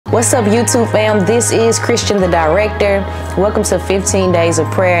What's up, YouTube fam? This is Christian the Director. Welcome to 15 Days of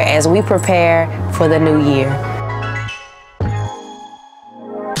Prayer as we prepare for the new year.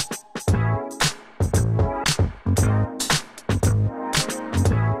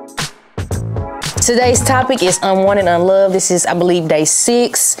 Today's topic is Unwanted, Unloved. This is, I believe, day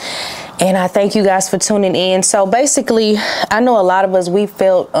 6. And I thank you guys for tuning in. So basically, I know a lot of us, we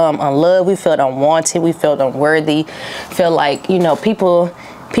felt unloved, we felt unwanted, we felt unworthy, felt like, you know, people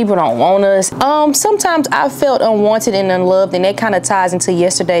don't want us. Sometimes I felt unwanted and unloved, and that kind of ties into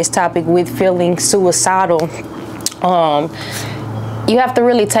yesterday's topic with feeling suicidal. You have to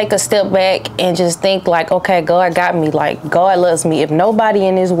really take a step back and just think like, okay, God got me, like God loves me. If nobody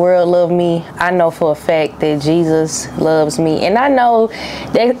in this world loved me, I know for a fact that Jesus loves me. And I know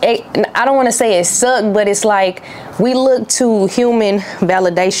that I don't want to say it sucked, but it's like we look to human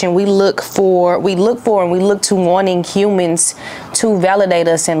validation. We look for and we look to wanting humans to validate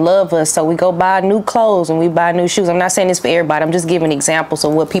us and love us. So we go buy new clothes and we buy new shoes. I'm not saying this for everybody. I'm just giving examples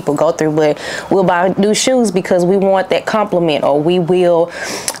of what people go through, but we'll buy new shoes because we want that compliment, or we will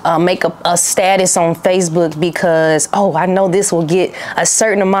make a status on Facebook because, oh, I know this will get a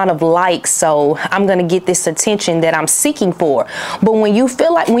certain amount of likes, so I'm going to get this attention that I'm seeking for. But when you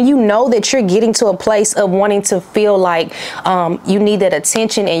feel like, when you know that you're getting to a place of wanting to feel like you need that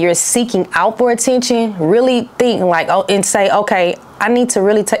attention and you're seeking out for attention, really think like, oh, and say, okay, I need to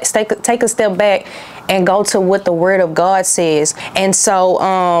really take a step back and go to what the word of God says. And so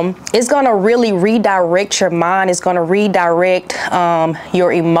it's going to really redirect your mind. It's going to redirect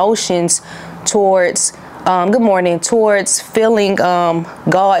your emotions towards towards feeling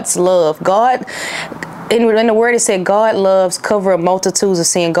God's love. In the word it said, God loves cover multitudes of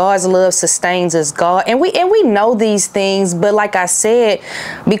sin. God's love sustains us. And we know these things, but like I said,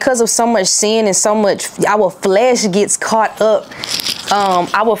 because of so much sin and so much, our flesh gets caught up.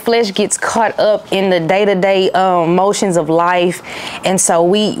 Our flesh gets caught up in the day-to-day motions of life. And so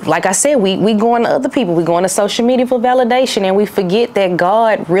like I said, we go on to other people. We go on to social media for validation, and we forget that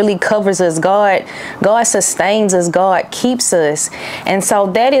God really covers us. God sustains us. God keeps us. And so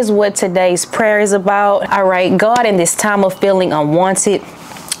that is what today's prayer is about. All right, God, in this time of feeling unwanted,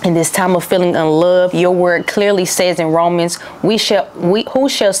 in this time of feeling unloved, your word clearly says in Romans, who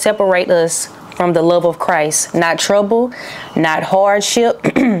shall separate us from the love of Christ? Not trouble, not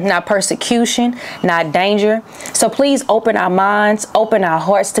hardship, not persecution, not danger. So please open our minds, open our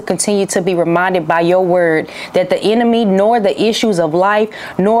hearts to continue to be reminded by your word that the enemy, nor the issues of life,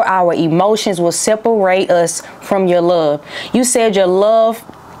 nor our emotions will separate us from your love. You said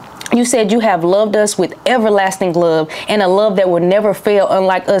you said you have loved us with everlasting love, and a love that will never fail,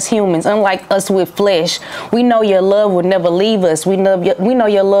 unlike us humans, unlike us with flesh. We know your love will never leave us. We know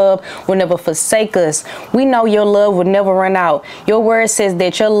your love will never forsake us. We know your love will never run out. Your word says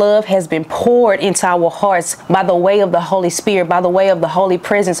that your love has been poured into our hearts by the way of the Holy Spirit, by the way of the Holy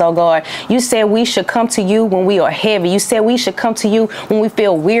Presence, oh God. You said we should come to you when we are heavy. You said we should come to you when we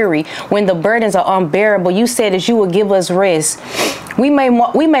feel weary, when the burdens are unbearable. You said that you will give us rest. We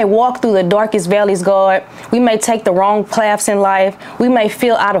may walk through the darkest valleys, God. We may take the wrong paths in life. We may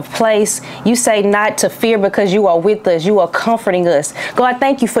feel out of place. You say not to fear because you are with us. You are comforting us. God,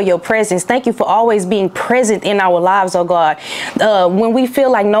 thank you for your presence. Thank you for always being present in our lives, oh God. When we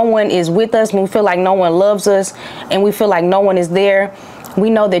feel like no one is with us, when we feel like no one loves us, and we feel like no one is there, we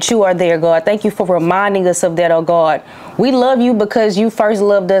know that you are there, God. Thank you for reminding us of that, oh God. We love you because you first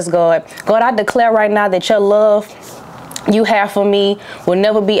loved us, God. God, I declare right now that your love you have for me will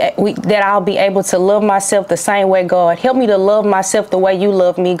never be that I'll be able to love myself the same way, God. Help me to love myself the way you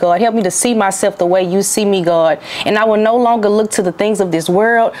love me, God. Help me to see myself the way you see me, God. And I will no longer look to the things of this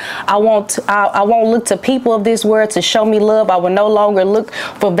world. I won't look to people of this world to show me love. I will no longer look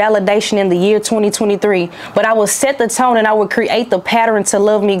for validation in the year 2023, but I will set the tone and I will create the pattern to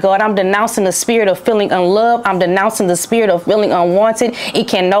love me, God. I'm denouncing the spirit of feeling unloved. I'm denouncing the spirit of feeling unwanted. It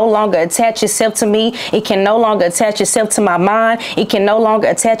can no longer attach itself to me. It can no longer attach itself to my mind. It can no longer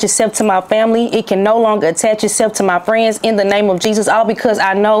attach itself to my family. It can no longer attach itself to my friends, in the name of Jesus, all because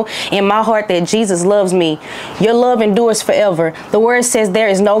I know in my heart that Jesus loves me. Your love endures forever. The word says there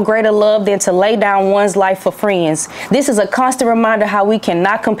is no greater love than to lay down one's life for friends. This is a constant reminder how we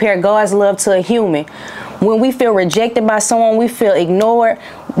cannot compare God's love to a human. when we feel rejected by someone, we feel ignored,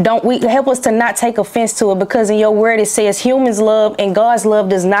 help us to not take offense to it, because in your word it says humans love and God's love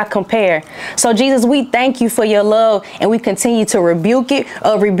does not compare. So Jesus, we thank you for your love, and we continue to rebuke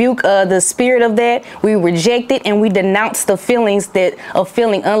the spirit of that. We reject it and we denounce the feelings of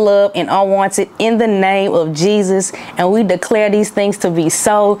feeling unloved and unwanted in the name of Jesus, and we declare these things to be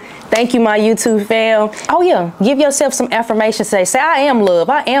so. Thank you, my YouTube fam. Oh yeah, give yourself some affirmations. Say I am loved,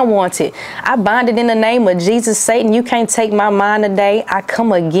 I am wanted. I bind it in the name of Jesus. Satan, you can't take my mind today. I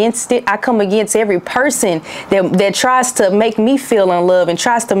come against it. I come against every person that tries to make me feel unloved and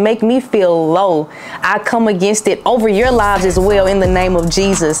tries to make me feel low. I come against it over your lives as well in the name of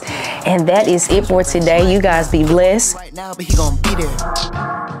Jesus. And that is it for today. You guys be blessed. Right now, but he gonna be there.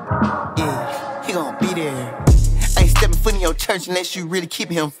 Yeah, he gonna be there. I ain't stepping foot in your church unless you really keep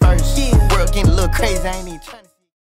him first. Yeah. World getting a little crazy, I ain't even trying to